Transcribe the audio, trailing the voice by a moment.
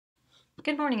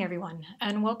Good morning, everyone,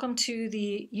 and welcome to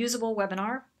the Usable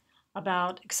webinar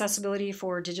about accessibility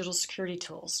for digital security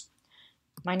tools.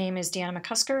 My name is Deanna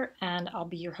McCusker, and I'll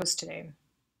be your host today.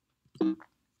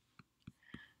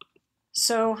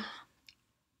 So,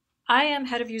 I am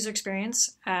head of user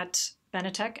experience at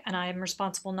Benetech, and I am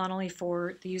responsible not only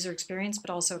for the user experience, but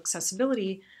also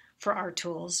accessibility for our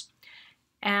tools.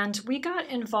 And we got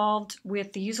involved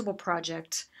with the Usable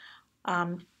project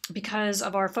because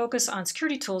of our focus on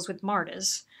security tools with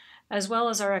MARDIS, as well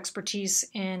as our expertise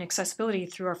in accessibility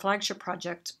through our flagship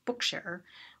project, Bookshare,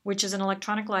 which is an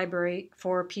electronic library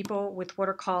for people with what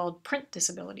are called print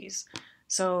disabilities,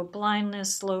 so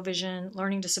blindness, low vision,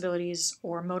 learning disabilities,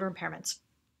 or motor impairments.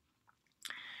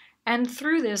 And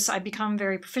through this, I've become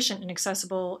very proficient in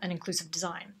accessible and inclusive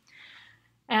design.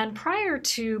 And prior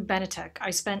to Benetech,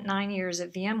 I spent 9 years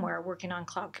at VMware working on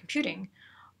cloud computing,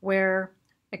 where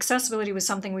accessibility was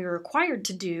something we were required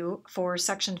to do for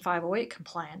Section 508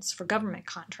 compliance for government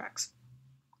contracts.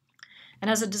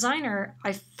 And as a designer,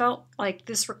 I felt like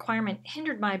this requirement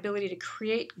hindered my ability to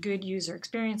create good user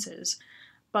experiences.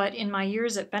 But in my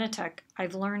years at Benetech,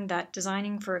 I've learned that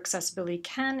designing for accessibility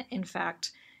can, in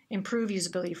fact, improve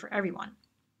usability for everyone.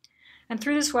 And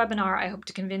through this webinar, I hope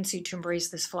to convince you to embrace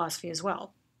this philosophy as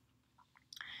well.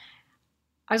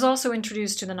 I was also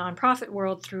introduced to the nonprofit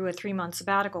world through a 3-month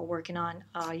sabbatical working on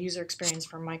user experience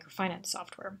for microfinance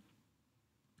software.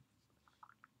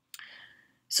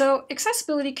 So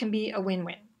accessibility can be a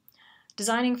win-win.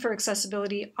 Designing for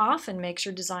accessibility often makes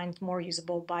your designs more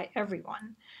usable by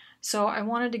everyone. So I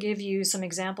wanted to give you some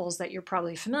examples that you're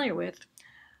probably familiar with,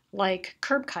 like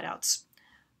curb cutouts,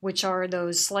 which are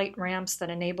those slight ramps that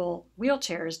enable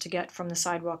wheelchairs to get from the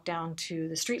sidewalk down to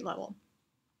the street level.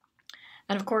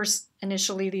 And of course,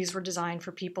 initially these were designed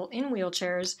for people in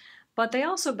wheelchairs, but they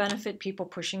also benefit people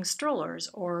pushing strollers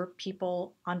or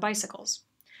people on bicycles.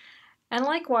 And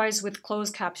likewise with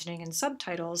closed captioning and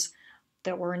subtitles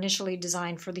that were initially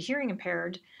designed for the hearing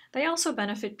impaired, they also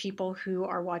benefit people who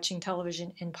are watching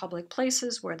television in public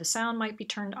places where the sound might be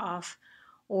turned off,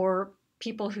 or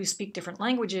people who speak different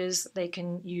languages, they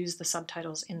can use the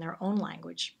subtitles in their own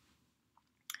language.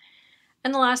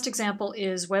 And the last example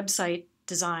is website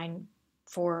design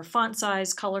for font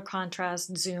size, color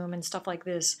contrast, zoom, and stuff like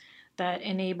this that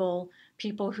enable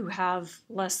people who have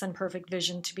less than perfect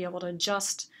vision to be able to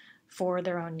adjust for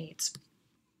their own needs.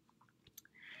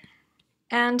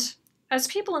 And as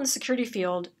people in the security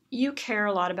field, you care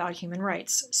a lot about human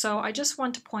rights. So I just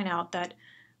want to point out that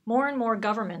more and more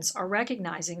governments are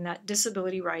recognizing that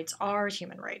disability rights are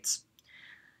human rights.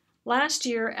 Last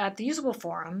year at the Usable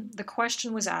Forum, the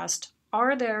question was asked,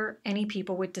 are there any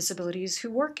people with disabilities who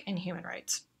work in human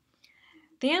rights?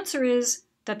 The answer is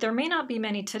that there may not be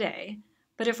many today,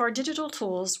 but if our digital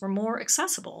tools were more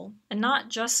accessible, and not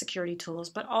just security tools,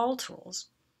 but all tools,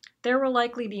 there will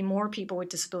likely be more people with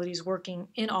disabilities working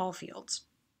in all fields.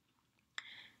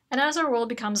 And as our world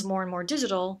becomes more and more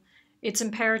digital, it's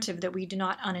imperative that we do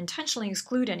not unintentionally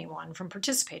exclude anyone from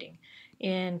participating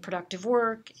in productive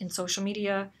work, in social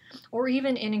media, or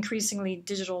even in increasingly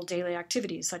digital daily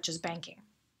activities such as banking.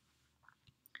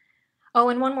 Oh,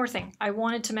 and one more thing. I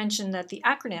wanted to mention that the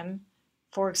acronym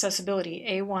for accessibility,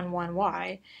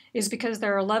 A11Y, is because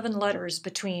there are 11 letters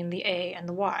between the A and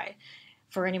the Y,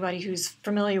 for anybody who's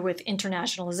familiar with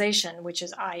internationalization, which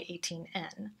is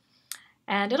I18N.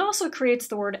 And it also creates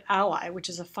the word ally, which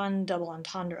is a fun double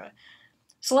entendre.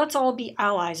 So let's all be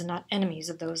allies and not enemies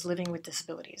of those living with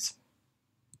disabilities.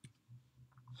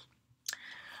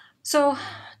 So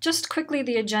just quickly,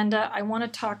 the agenda, I want to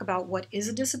talk about what is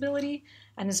a disability,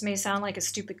 and this may sound like a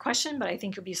stupid question, but I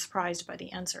think you'll be surprised by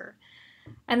the answer.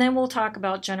 And then we'll talk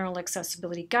about general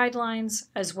accessibility guidelines,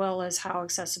 as well as how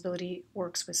accessibility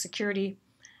works with security,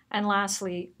 and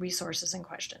lastly, resources and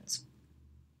questions.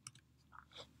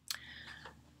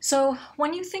 So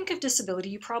when you think of disability,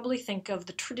 you probably think of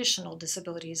the traditional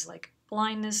disabilities like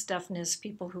blindness, deafness,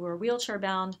 people who are wheelchair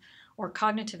bound, or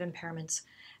cognitive impairments.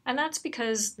 And that's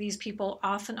because these people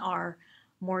often are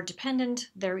more dependent,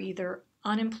 they're either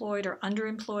unemployed or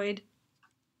underemployed,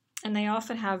 and they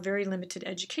often have very limited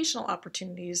educational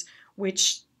opportunities,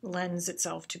 which lends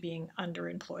itself to being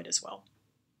underemployed as well.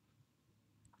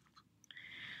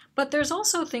 But there's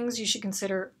also things you should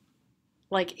consider,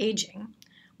 like aging.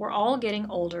 We're all getting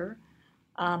older.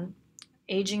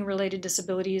 Aging-related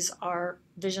disabilities are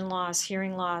vision loss,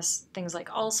 hearing loss, things like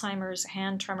Alzheimer's,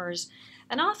 hand tremors,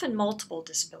 and often multiple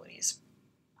disabilities.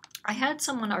 I had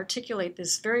someone articulate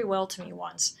this very well to me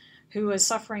once, who was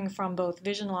suffering from both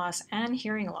vision loss and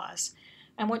hearing loss.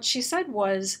 And what she said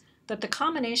was that the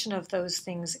combination of those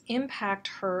things impact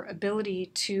her ability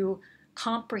to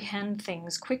comprehend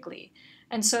things quickly.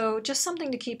 And so just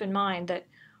something to keep in mind that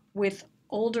with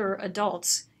older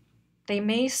adults, they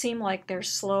may seem like they're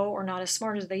slow or not as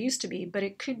smart as they used to be, but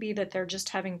it could be that they're just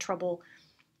having trouble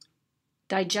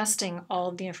digesting all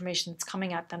of the information that's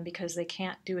coming at them because they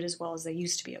can't do it as well as they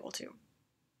used to be able to.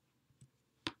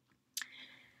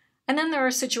 And then there are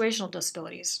situational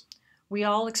disabilities. We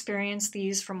all experience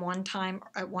these from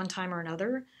at one time or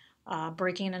another,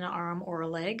 breaking an arm or a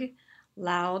leg,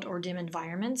 loud or dim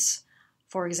environments.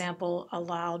 For example, a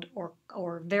loud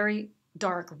or very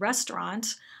dark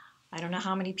restaurant. I don't know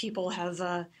how many people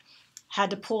have had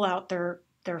to pull out their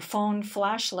phone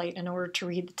flashlight in order to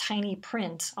read the tiny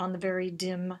print on the very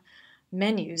dim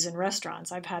menus in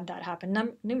restaurants. I've had that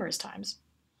happen numerous times.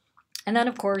 And then,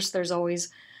 of course, there's always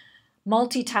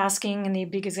multitasking, and the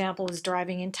big example is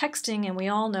driving and texting, and we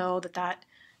all know that that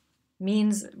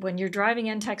means when you're driving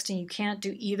and texting, you can't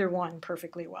do either one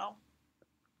perfectly well.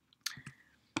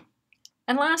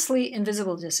 And lastly,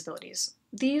 invisible disabilities.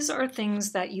 These are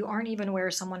things that you aren't even aware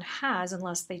someone has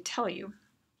unless they tell you.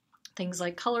 Things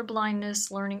like color blindness,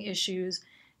 learning issues,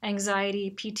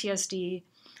 anxiety, PTSD.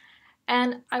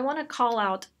 And I want to call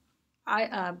out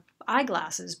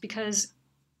eyeglasses because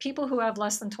people who have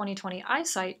less than 20/20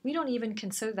 eyesight, we don't even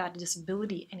consider that a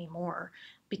disability anymore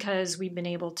because we've been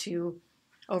able to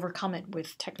overcome it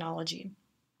with technology.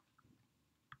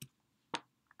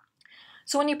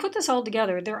 So when you put this all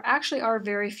together, there actually are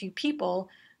very few people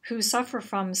who suffer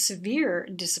from severe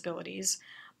disabilities,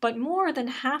 but more than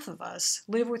half of us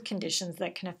live with conditions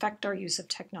that can affect our use of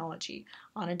technology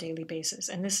on a daily basis.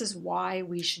 And this is why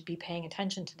we should be paying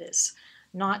attention to this,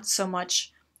 not so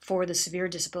much for the severe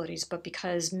disabilities, but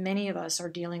because many of us are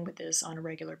dealing with this on a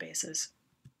regular basis.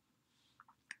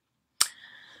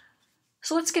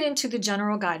 So let's get into the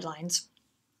general guidelines,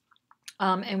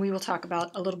 and we will talk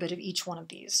about a little bit of each one of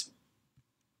these.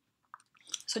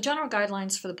 So general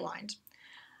guidelines for the blind.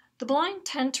 The blind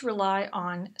tend to rely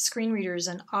on screen readers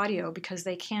and audio because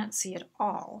they can't see at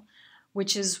all,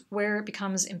 which is where it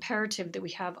becomes imperative that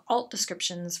we have alt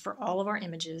descriptions for all of our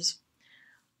images.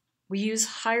 We use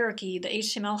hierarchy, the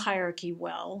HTML hierarchy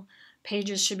well.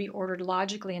 Pages should be ordered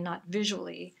logically and not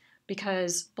visually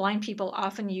because blind people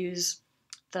often use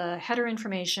the header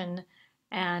information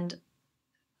and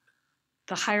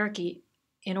the hierarchy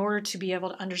in order to be able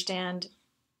to understand,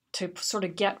 to sort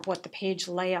of get what the page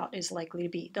layout is likely to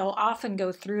be. They'll often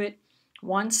go through it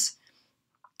once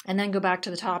and then go back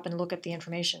to the top and look at the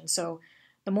information. So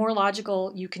the more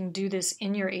logical you can do this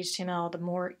in your HTML,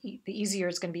 the easier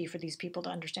it's going to be for these people to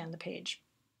understand the page.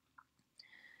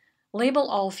 Label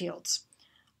all fields.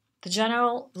 The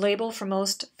general label for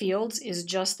most fields is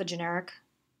just the generic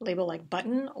label like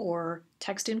button or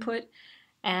text input.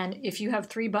 And if you have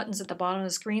 3 buttons at the bottom of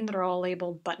the screen that are all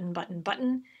labeled button, button,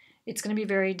 button, it's going to be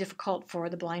very difficult for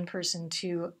the blind person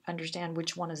to understand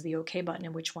which one is the OK button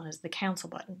and which one is the cancel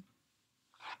button.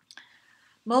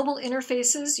 Mobile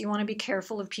interfaces, you want to be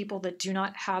careful of people that do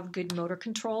not have good motor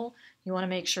control. You want to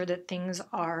make sure that things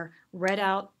are read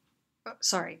out,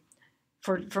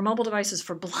 for mobile devices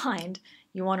for blind,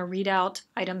 you want to read out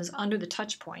items under the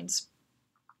touch points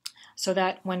so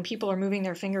that when people are moving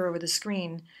their finger over the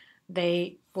screen,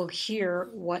 they will hear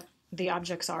what the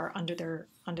objects are under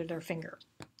their finger.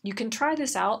 You can try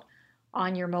this out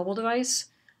on your mobile device.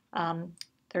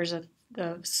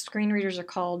 The screen readers are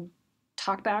called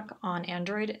TalkBack on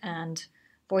Android and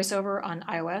VoiceOver on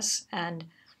iOS, and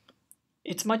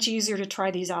it's much easier to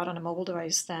try these out on a mobile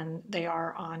device than they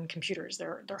are on computers.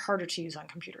 They're harder to use on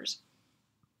computers.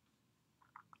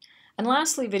 And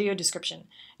lastly, video description.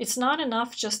 It's not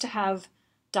enough just to have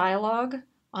dialogue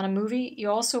on a movie. You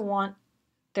also want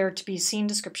there to be scene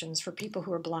descriptions for people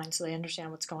who are blind so they understand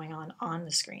what's going on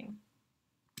the screen.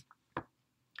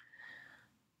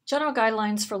 General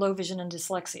guidelines for low vision and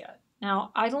dyslexia.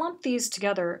 Now, I lump these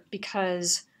together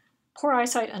because poor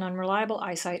eyesight and unreliable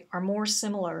eyesight are more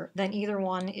similar than either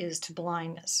one is to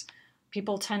blindness.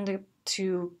 People tend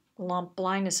to lump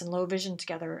blindness and low vision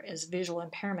together as visual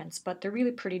impairments, but they're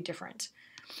really pretty different.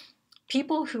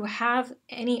 People who have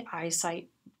any eyesight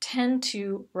tend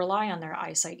to rely on their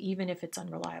eyesight even if it's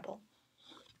unreliable.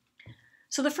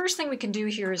 So the first thing we can do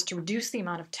here is to reduce the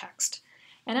amount of text.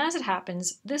 And as it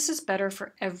happens, this is better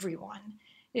for everyone.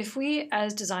 If we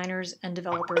as designers and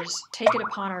developers take it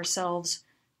upon ourselves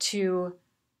to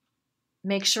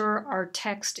make sure our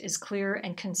text is clear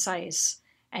and concise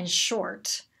and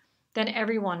short, then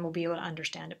everyone will be able to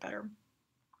understand it better.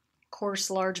 Of course,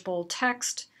 large, bold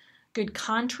text, good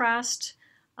contrast.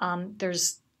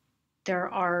 There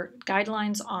are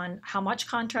guidelines on how much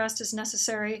contrast is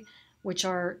necessary, which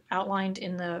are outlined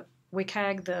in the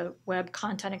WCAG, the Web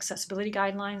Content Accessibility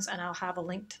Guidelines, and I'll have a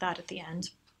link to that at the end.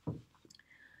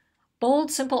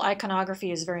 Bold, simple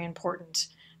iconography is very important,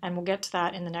 and we'll get to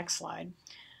that in the next slide.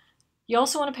 You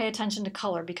also want to pay attention to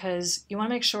color because you want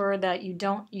to make sure that you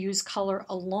don't use color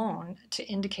alone to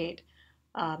indicate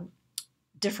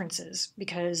differences,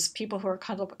 because people who are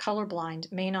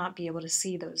colorblind may not be able to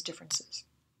see those differences.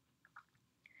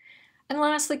 And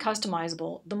lastly,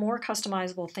 customizable. The more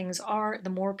customizable things are, the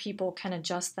more people can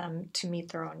adjust them to meet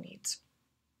their own needs.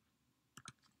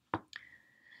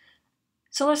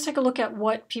 So let's take a look at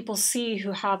what people see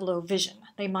who have low vision.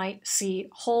 They might see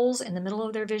holes in the middle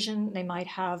of their vision. They might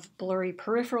have blurry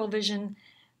peripheral vision.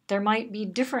 There might be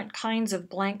different kinds of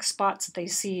blank spots that they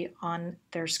see on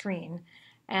their screen.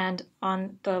 And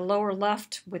on the lower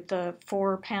left with the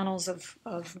 4 panels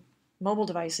of mobile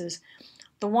devices,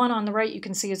 the one on the right you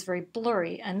can see is very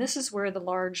blurry. And this is where the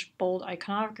large, bold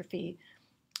iconography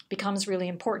becomes really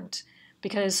important,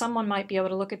 because someone might be able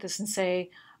to look at this and say,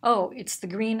 oh, it's the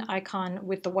green icon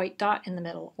with the white dot in the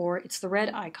middle, or it's the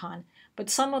red icon. But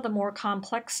some of the more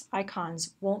complex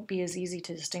icons won't be as easy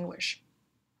to distinguish.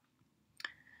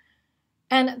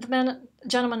 And the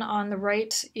gentleman on the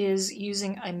right is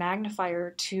using a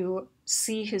magnifier to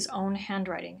see his own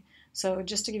handwriting. So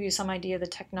just to give you some idea of the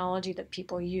technology that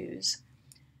people use.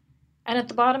 And at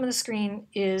the bottom of the screen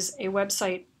is a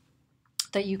website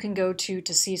that you can go to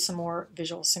see some more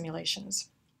visual simulations.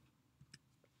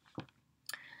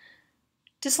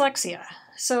 Dyslexia.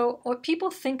 So what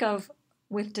people think of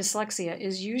with dyslexia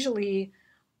is usually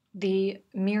the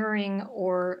mirroring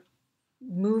or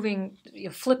moving,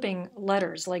 flipping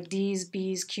letters like D's,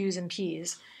 B's, Q's, and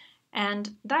P's.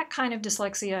 And that kind of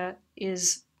dyslexia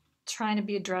is trying to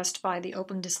be addressed by the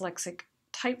Open Dyslexic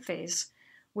typeface,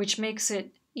 which makes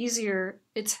it easier.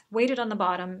 It's weighted on the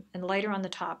bottom and lighter on the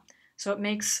top, so it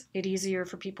makes it easier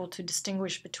for people to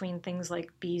distinguish between things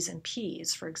like B's and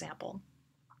P's, for example.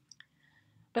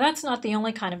 But that's not the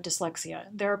only kind of dyslexia.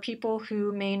 There are people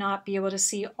who may not be able to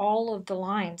see all of the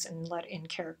lines in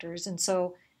characters, and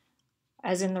so,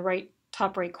 as in the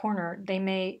top right corner, they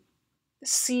may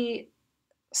see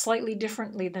slightly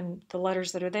differently than the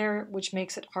letters that are there, which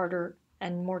makes it harder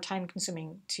and more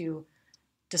time-consuming to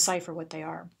decipher what they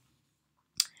are.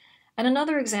 And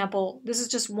another example, this is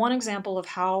just one example of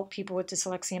how people with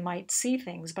dyslexia might see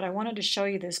things, but I wanted to show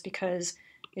you this because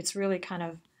it's really kind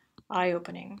of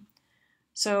eye-opening.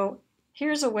 So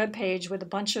here's a web page with a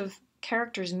bunch of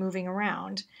characters moving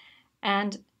around,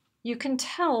 and you can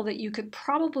tell that you could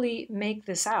probably make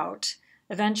this out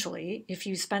eventually if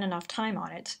you spend enough time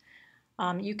on it.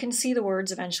 You can see the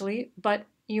words eventually, but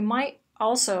you might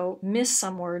also miss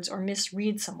some words or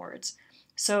misread some words.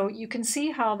 So you can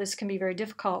see how this can be very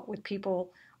difficult with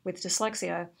people with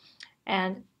dyslexia,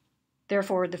 and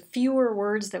therefore the fewer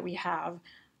words that we have,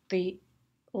 the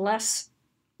less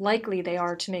likely they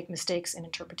are to make mistakes in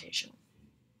interpretation.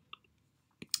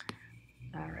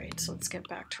 All right, so let's get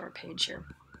back to our page here.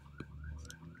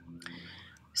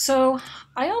 So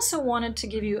I also wanted to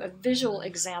give you a visual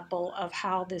example of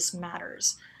how this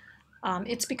matters.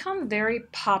 It's become very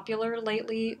popular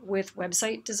lately with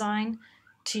website design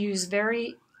to use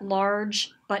very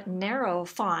large but narrow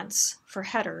fonts for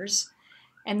headers,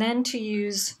 and then to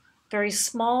use very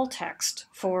small text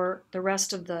for the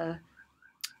rest of the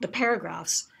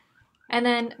paragraphs. And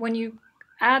then when you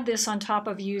add this on top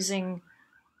of using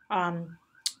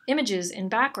images in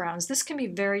backgrounds, this can be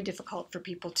very difficult for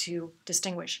people to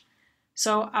distinguish.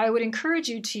 So I would encourage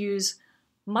you to use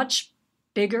much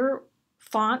bigger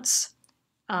fonts,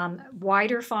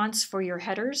 wider fonts for your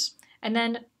headers, and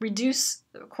then reduce,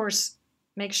 of course,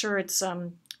 make sure it's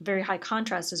very high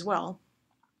contrast as well,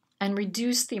 and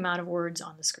reduce the amount of words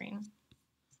on the screen.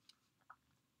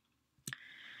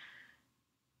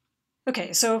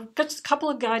 Okay, so just a couple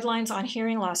of guidelines on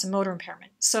hearing loss and motor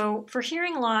impairment. So for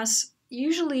hearing loss,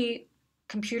 usually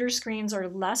computer screens are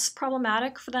less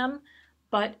problematic for them,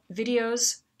 but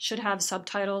videos should have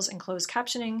subtitles and closed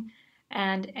captioning,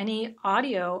 and any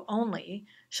audio only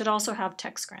should also have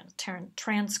text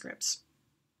transcripts.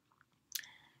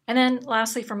 And then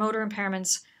lastly, for motor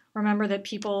impairments, remember that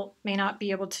people may not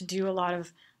be able to do a lot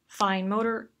of fine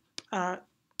motor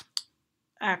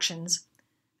actions,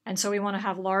 and so we want to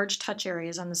have large touch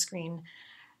areas on the screen.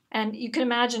 And you can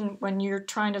imagine when you're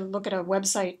trying to look at a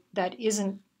website that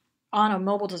isn't on a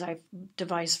mobile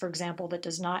device, for example, that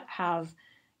does not have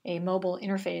a mobile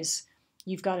interface,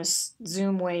 you've got to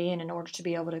zoom way in order to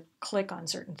be able to click on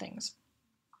certain things.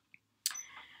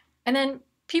 And then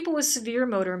people with severe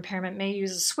motor impairment may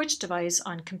use a switch device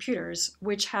on computers,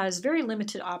 which has very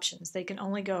limited options. They can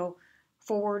only go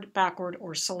forward, backward,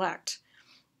 or select.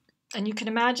 And you can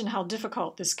imagine how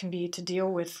difficult this can be to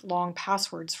deal with long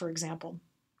passwords, for example.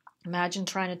 Imagine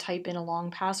trying to type in a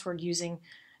long password using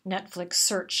Netflix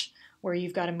search where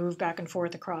you've got to move back and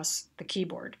forth across the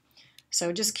keyboard.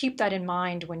 So just keep that in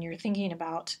mind when you're thinking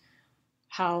about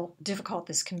how difficult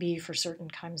this can be for certain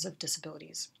kinds of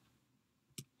disabilities.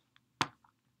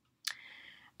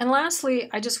 And lastly,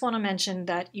 I just want to mention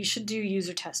that you should do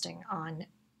user testing on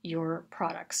your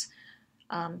products.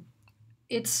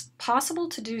 It's possible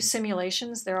to do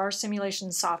simulations. There are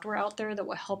simulation software out there that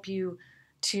will help you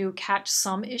to catch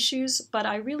some issues, but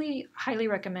I really highly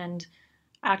recommend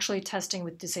actually testing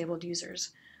with disabled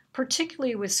users,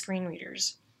 particularly with screen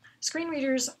readers. Screen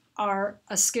readers are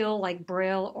a skill like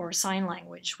Braille or sign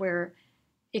language where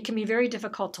it can be very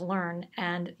difficult to learn,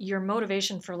 and your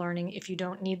motivation for learning if you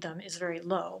don't need them is very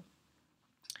low.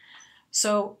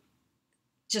 So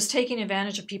just taking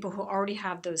advantage of people who already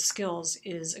have those skills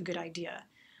is a good idea.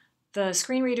 The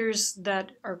screen readers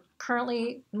that are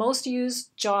currently most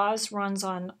used, JAWS runs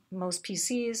on most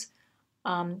PCs,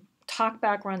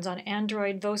 TalkBack runs on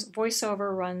Android,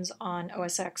 VoiceOver runs on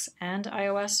OS X and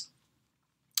iOS.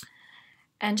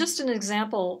 And just an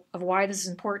example of why this is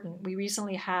important,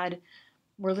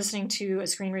 we're listening to a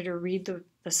screen reader read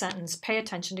the sentence, pay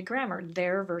attention to grammar,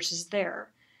 there versus there.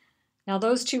 Now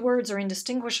those two words are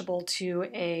indistinguishable to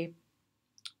a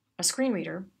screen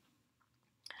reader.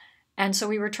 And so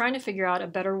we were trying to figure out a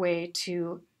better way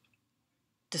to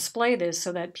display this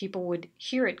so that people would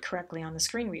hear it correctly on the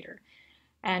screen reader.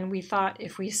 And we thought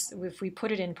if we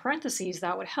put it in parentheses,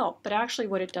 that would help. But actually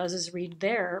what it does is read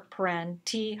there, paren,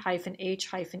 T-H-E-I-R,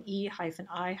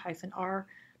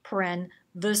 paren,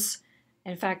 this.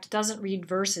 In fact, it doesn't read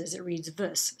verses, it reads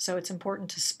this. So it's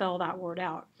important to spell that word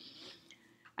out.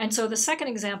 And so the second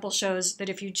example shows that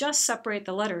if you just separate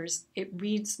the letters,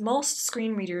 most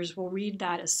screen readers will read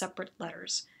that as separate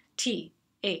letters. T-H-E-I-R,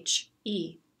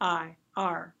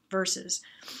 verses.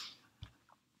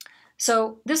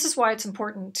 So this is why it's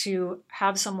important to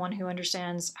have someone who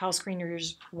understands how screen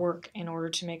readers work in order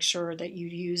to make sure that you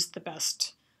use the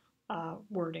best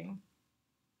wording.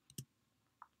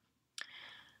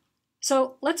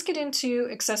 So let's get into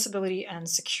accessibility and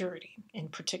security in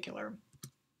particular.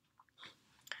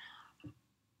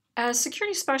 As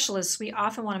security specialists, we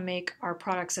often want to make our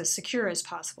products as secure as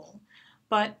possible,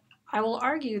 but I will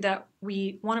argue that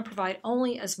we want to provide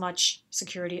only as much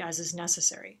security as is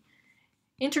necessary.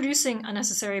 Introducing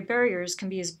unnecessary barriers can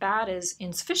be as bad as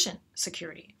insufficient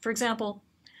security. For example,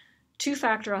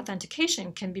 two-factor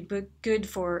authentication can be good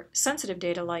for sensitive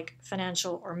data like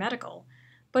financial or medical,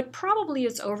 but probably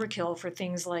it's overkill for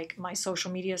things like my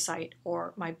social media site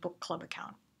or my book club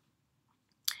account.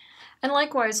 And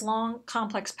likewise, long,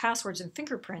 complex passwords and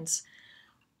fingerprints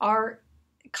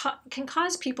can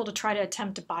cause people to try to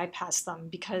attempt to bypass them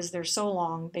because they're so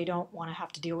long they don't want to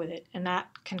have to deal with it, and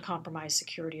that can compromise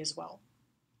security as well.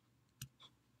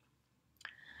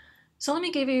 So let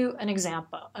me give you an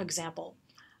example.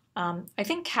 I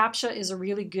think CAPTCHA is a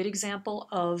really good example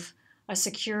of a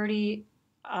security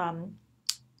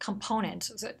component.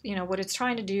 So, what it's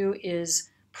trying to do is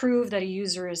prove that a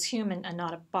user is human and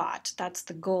not a bot. That's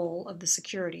the goal of the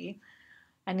security.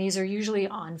 And these are usually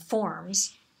on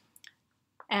forms.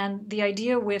 And the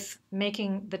idea with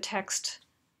making the text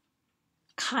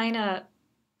kind of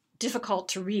difficult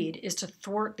to read is to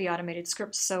thwart the automated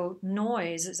scripts. So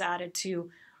noise is added to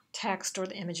text or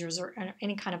the images or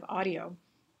any kind of audio.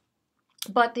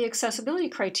 But the accessibility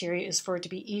criteria is for it to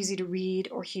be easy to read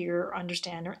or hear or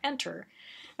understand or enter.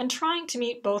 And trying to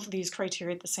meet both of these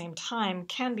criteria at the same time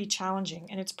can be challenging,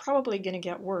 and it's probably going to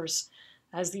get worse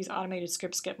as these automated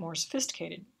scripts get more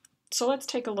sophisticated. So let's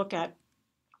take a look at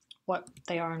what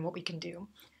they are and what we can do.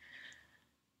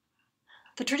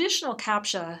 The traditional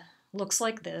CAPTCHA looks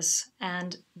like this,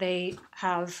 and they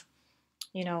have,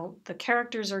 the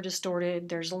characters are distorted.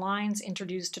 There's lines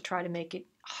introduced to try to make it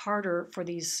harder for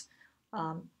these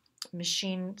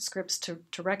machine scripts to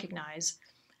recognize.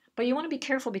 But you want to be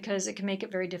careful because it can make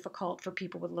it very difficult for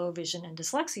people with low vision and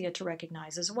dyslexia to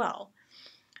recognize as well.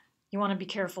 You want to be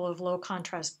careful of low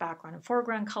contrast background and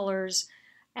foreground colors,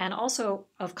 and also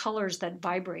of colors that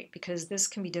vibrate, because this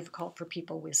can be difficult for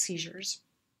people with seizures.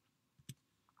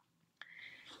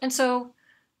 And so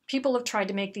people have tried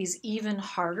to make these even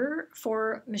harder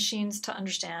for machines to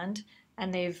understand,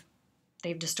 and they've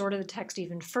distorted the text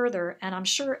even further, and I'm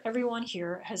sure everyone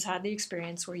here has had the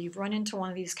experience where you've run into one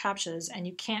of these CAPTCHAs and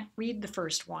you can't read the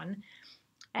first one,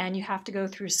 and you have to go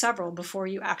through several before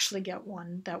you actually get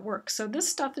one that works. So this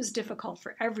stuff is difficult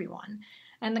for everyone,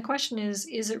 and the question is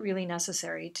it really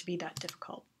necessary to be that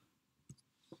difficult?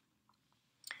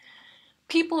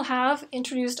 People have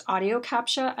introduced audio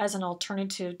CAPTCHA as an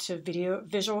alternative to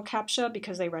visual CAPTCHA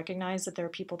because they recognize that there are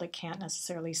people that can't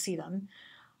necessarily see them.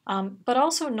 But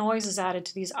also noise is added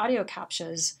to these audio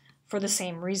CAPTCHAs for the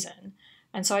same reason.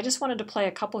 And so I just wanted to play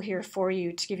a couple here for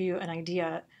you to give you an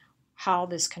idea how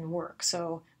this can work.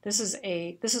 So this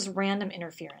is random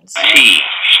interference. T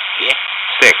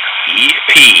 6 E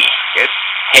P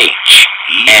H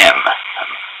M.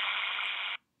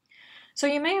 So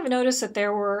you may have noticed that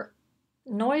there were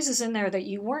noises in there that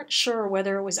you weren't sure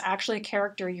whether it was actually a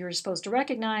character you were supposed to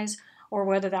recognize or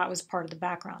whether that was part of the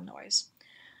background noise.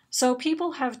 So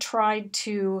people have tried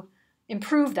to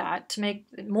improve that to make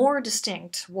it more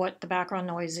distinct what the background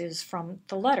noise is from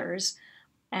the letters.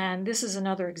 And this is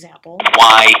another example.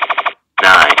 Y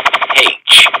 9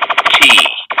 H T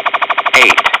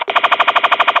 8.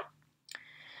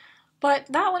 But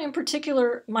that one in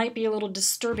particular might be a little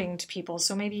disturbing to people,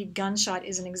 so maybe gunshot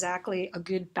isn't exactly a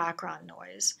good background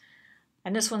noise.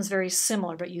 And this one's very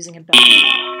similar, but using a bell. E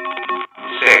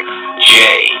 6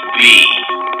 J B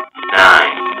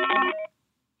 9.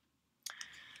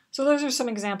 So those are some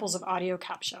examples of audio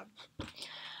CAPTCHA.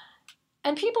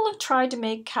 And people have tried to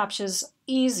make CAPTCHAs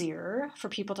easier for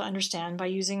people to understand by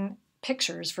using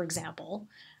pictures, for example.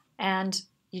 And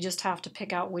you just have to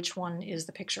pick out which one is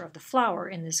the picture of the flower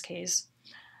in this case.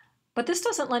 But this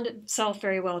doesn't lend itself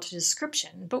very well to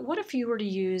description. But what if you were to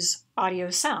use audio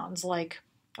sounds like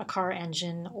a car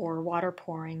engine or water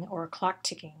pouring or a clock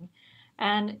ticking?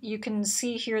 And you can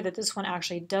see here that this one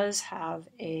actually does have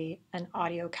an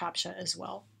audio CAPTCHA as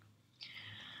well.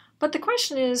 But the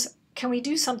question is, can we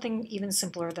do something even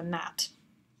simpler than that?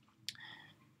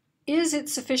 Is it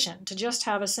sufficient to just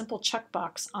have a simple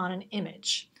checkbox on an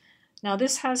image? Now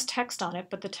this has text on it,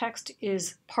 but the text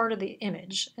is part of the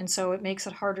image, and so it makes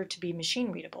it harder to be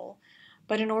machine readable.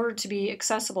 But in order to be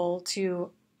accessible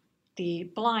to the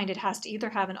blind, it has to either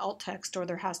have an alt text or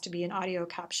there has to be an audio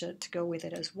CAPTCHA to go with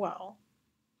it as well.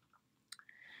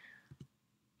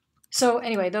 So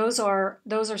anyway, those are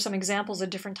some examples of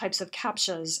different types of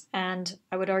CAPTCHAs, and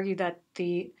I would argue that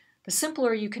the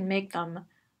simpler you can make them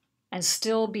and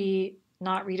still be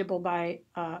not readable by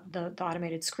the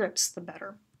automated scripts, the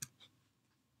better.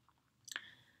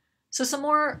 So some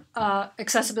more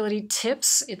accessibility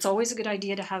tips. It's always a good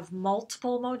idea to have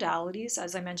multiple modalities,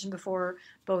 as I mentioned before,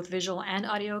 both visual and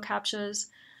audio CAPTCHAs.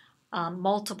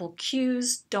 Multiple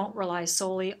cues. Don't rely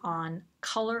solely on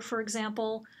color, for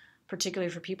example.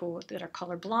 Particularly for people that are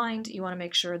colorblind, you want to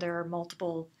make sure there are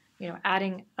multiple,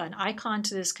 adding an icon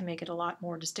to this can make it a lot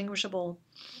more distinguishable.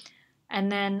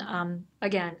 And then,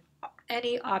 again,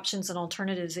 any options and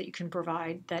alternatives that you can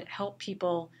provide that help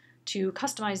people to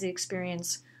customize the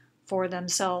experience for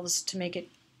themselves to make it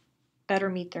better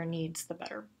meet their needs, the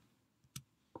better.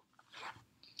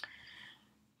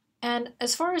 And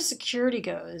as far as security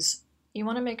goes, you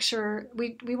want to make sure,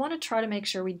 we want to try to make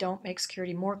sure we don't make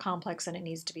security more complex than it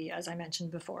needs to be, as I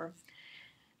mentioned before.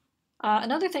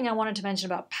 Another thing I wanted to mention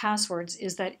about passwords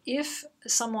is that if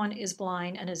someone is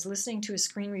blind and is listening to a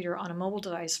screen reader on a mobile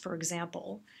device, for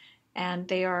example, and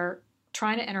they are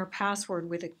trying to enter a password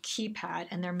with a keypad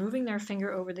and they're moving their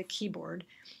finger over the keyboard,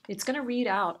 it's going to read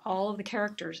out all of the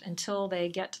characters until they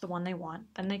get to the one they want,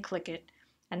 then they click it,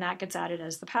 and that gets added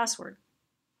as the password.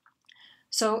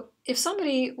 So if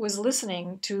somebody was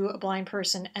listening to a blind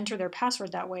person enter their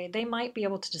password that way, they might be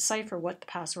able to decipher what the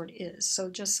password is. So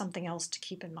just something else to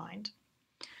keep in mind.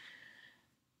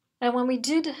 And when we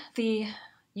did the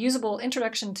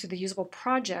introduction to the Usable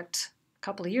project a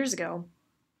couple of years ago,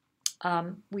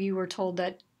 we were told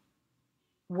that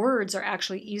words are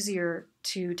actually easier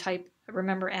to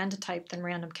remember and to type than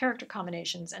random character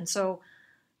combinations. And so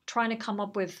trying to come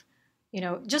up with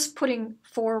just putting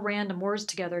 4 random words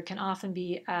together can often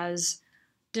be as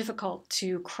difficult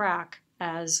to crack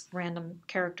as random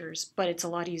characters, but it's a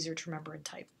lot easier to remember and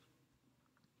type.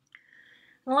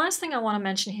 And the last thing I want to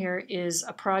mention here is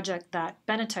a project that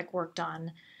Benetech worked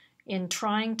on in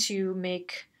trying to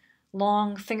make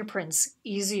long fingerprints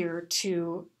easier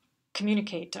to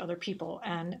communicate to other people.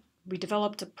 And we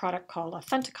developed a product called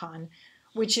Authenticon,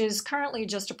 which is currently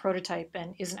just a prototype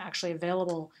and isn't actually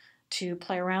available to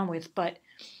play around with, but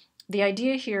the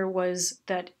idea here was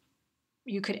that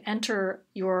you could enter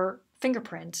your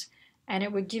fingerprint and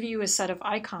it would give you a set of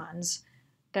icons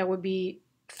that would be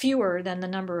fewer than the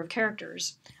number of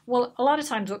characters. Well, a lot of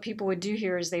times what people would do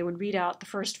here is they would read out the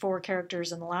first 4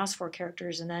 characters and the last 4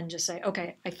 characters and then just say,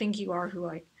 okay, I think you are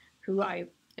who I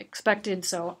expected,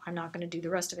 so I'm not going to do the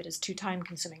rest of it. It's too time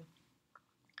consuming.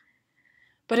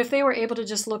 But if they were able to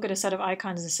just look at a set of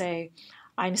icons and say,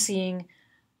 I'm seeing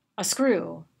a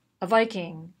screw, a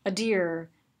Viking, a deer,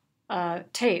 a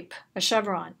tape, a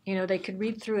chevron, they could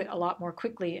read through it a lot more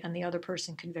quickly and the other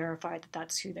person could verify that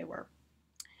that's who they were.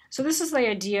 So this is the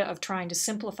idea of trying to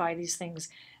simplify these things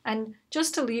And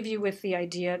just to leave you with the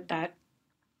idea that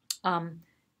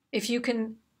if you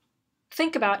can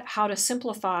think about how to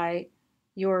simplify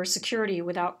your security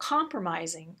without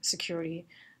compromising security,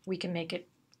 we can make it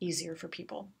easier for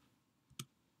people.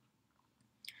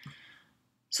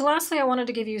 So lastly, I wanted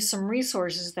to give you some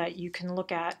resources that you can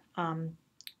look at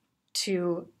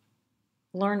to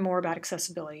learn more about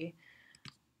accessibility.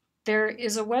 There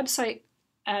is a website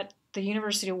at the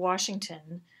University of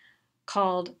Washington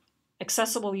called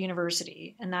Accessible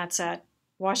University, and that's at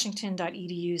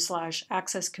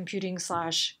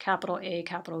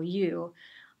washington.edu/accesscomputing/A U.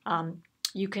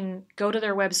 You can go to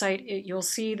their website. You'll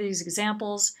see these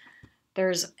examples.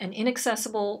 There's an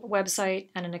inaccessible website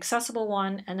and an accessible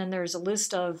one, and then there's a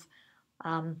list of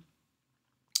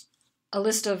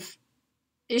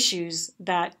issues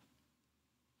that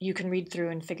you can read through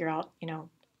and figure out,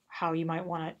 how you might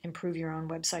want to improve your own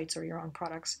websites or your own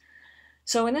products.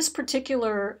 So in this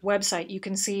particular website, you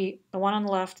can see the one on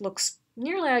the left looks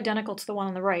nearly identical to the one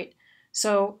on the right.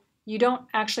 So you don't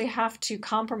actually have to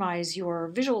compromise your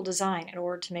visual design in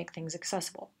order to make things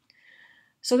accessible.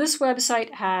 So this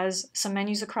website has some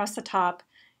menus across the top.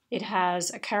 It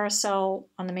has a carousel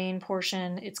on the main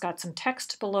portion. It's got some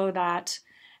text below that,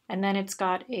 and then it's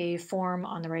got a form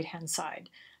on the right-hand side.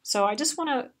 So I just want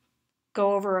to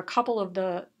go over a couple of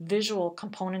the visual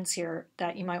components here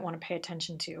that you might want to pay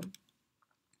attention to.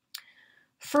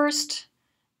 First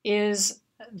is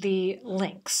the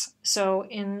links. So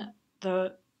in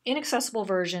the inaccessible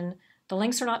version, the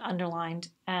links are not underlined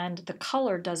and the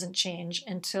color doesn't change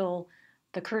until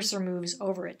the cursor moves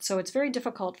over it. So it's very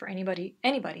difficult for anybody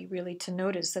really to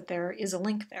notice that there is a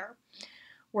link there.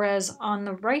 Whereas on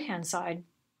the right-hand side,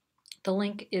 the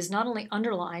link is not only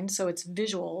underlined, so it's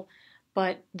visual,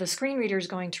 but the screen reader is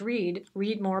going to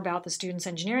read more about the Students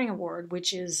Engineering Award,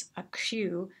 which is a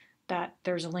cue that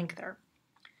there's a link there.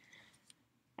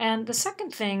 And the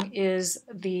second thing is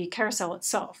the carousel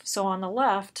itself. So on the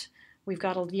left, we've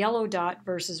got a yellow dot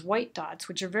versus white dots,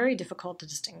 which are very difficult to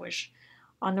distinguish.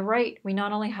 On the right, we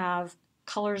not only have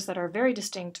colors that are very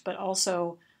distinct, but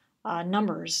also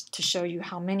numbers to show you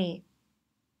how many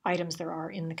items there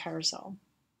are in the carousel.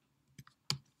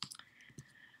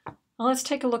 Now let's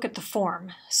take a look at the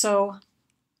form. So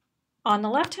on the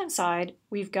left-hand side,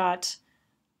 we've got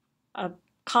a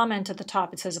comment at the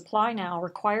top. It says, apply now,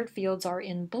 required fields are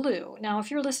in blue. Now,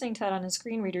 if you're listening to that on a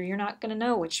screen reader, you're not going to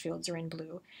know which fields are in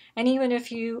blue. And even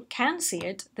if you can see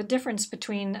it, the difference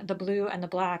between the blue and the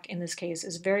black in this case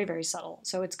is very, very subtle.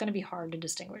 So it's going to be hard to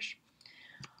distinguish.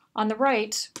 On the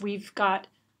right, we've got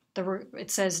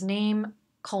it says name :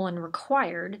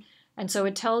 required. And so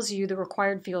it tells you the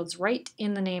required fields right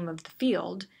in the name of the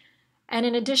field. And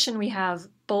in addition, we have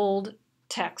bold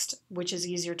text, which is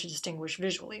easier to distinguish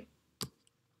visually.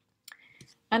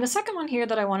 And the second one here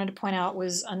that I wanted to point out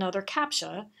was another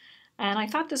CAPTCHA. And I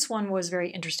thought this one was very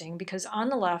interesting because on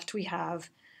the left we have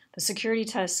the security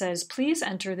test says, please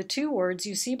enter the 2 words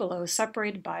you see below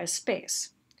separated by a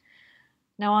space.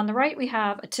 Now on the right we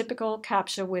have a typical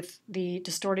CAPTCHA with the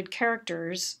distorted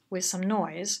characters with some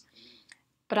noise.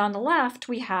 But on the left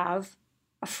we have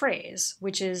a phrase,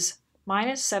 which is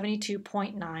minus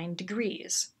 72.9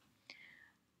 degrees.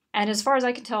 And as far as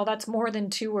I can tell, that's more than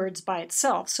 2 words by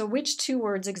itself. So which 2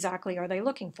 words exactly are they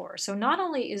looking for? So not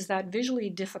only is that visually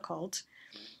difficult,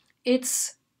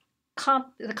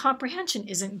 the comprehension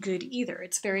isn't good either.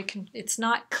 It's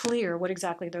not clear what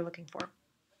exactly they're looking for.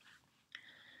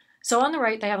 So on the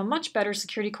right, they have a much better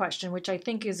security question, which I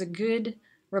think is a good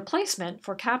replacement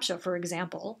for CAPTCHA, for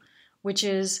example, which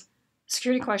is,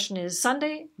 security question is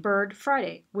Sunday, bird,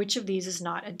 Friday. Which of these is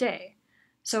not a day?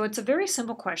 So it's a very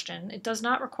simple question. It does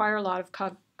not require a lot of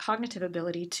cognitive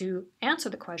ability to answer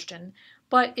the question,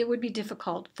 but it would be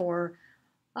difficult for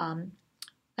an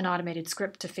automated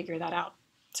script to figure that out.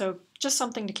 So just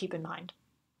something to keep in mind.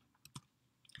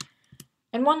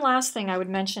 And one last thing I would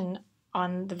mention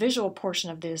on the visual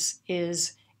portion of this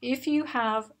is if you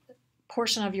have a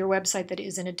portion of your website that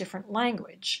is in a different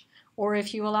language, or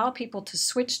if you allow people to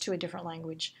switch to a different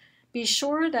language, be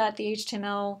sure that the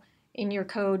HTML in your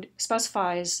code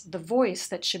specifies the voice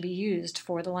that should be used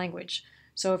for the language.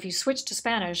 So if you switch to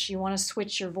Spanish, you want to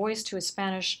switch your voice to a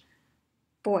Spanish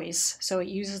voice so it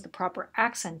uses the proper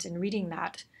accent in reading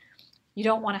that. You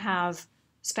don't want to have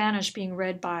Spanish being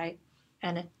read by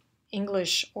an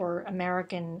English or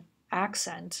American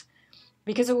accent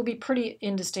because it will be pretty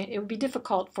indistinct. It would be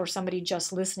difficult for somebody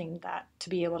just listening to that to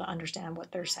be able to understand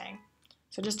what they're saying.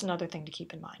 So just another thing to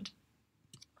keep in mind.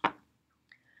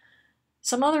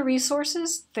 Some other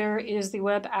resources, there is the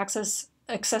Web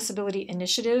Accessibility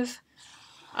Initiative,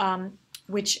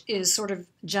 which is sort of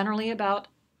generally about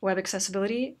web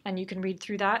accessibility, and you can read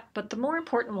through that. But the more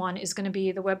important one is going to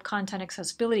be the Web Content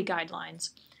Accessibility Guidelines.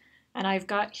 And I've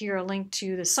got here a link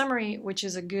to the summary, which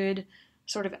is a good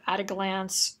sort of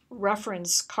at-a-glance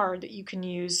reference card that you can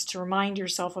use to remind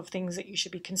yourself of things that you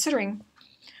should be considering.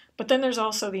 But then there's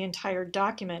also the entire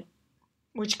document,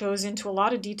 which goes into a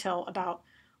lot of detail about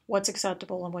what's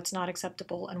acceptable and what's not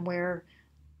acceptable and where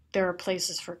there are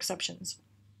places for exceptions.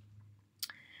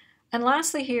 And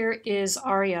lastly here is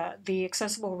ARIA, the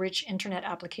Accessible Rich Internet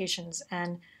Applications.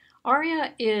 And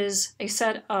ARIA is a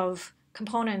set of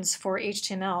components for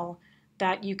HTML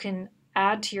that you can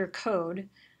add to your code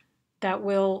that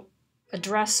will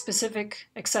address specific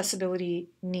accessibility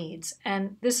needs.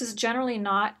 And this is generally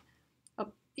not,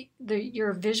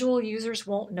 your visual users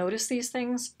won't notice these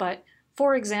things, but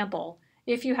for example,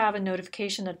 if you have a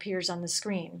notification that appears on the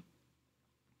screen,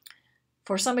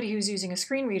 for somebody who's using a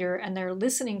screen reader and they're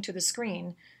listening to the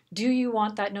screen, do you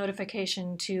want that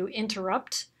notification to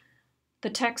interrupt the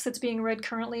text that's being read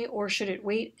currently, or should it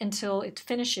wait until it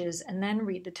finishes and then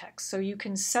read the text? So you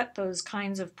can set those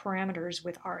kinds of parameters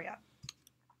with ARIA.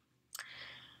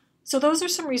 So those are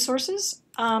some resources.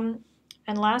 And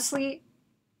lastly,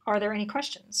 are there any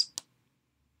questions?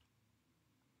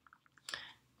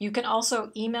 You can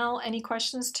also email any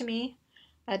questions to me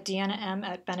at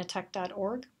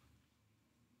deannam@benetech.org.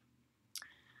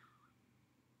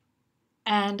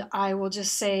 And I will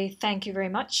just say thank you very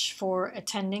much for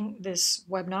attending this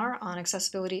webinar on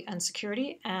accessibility and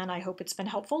security, and I hope it's been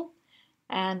helpful.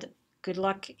 And good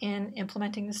luck in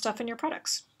implementing this stuff in your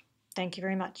products. Thank you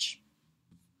very much.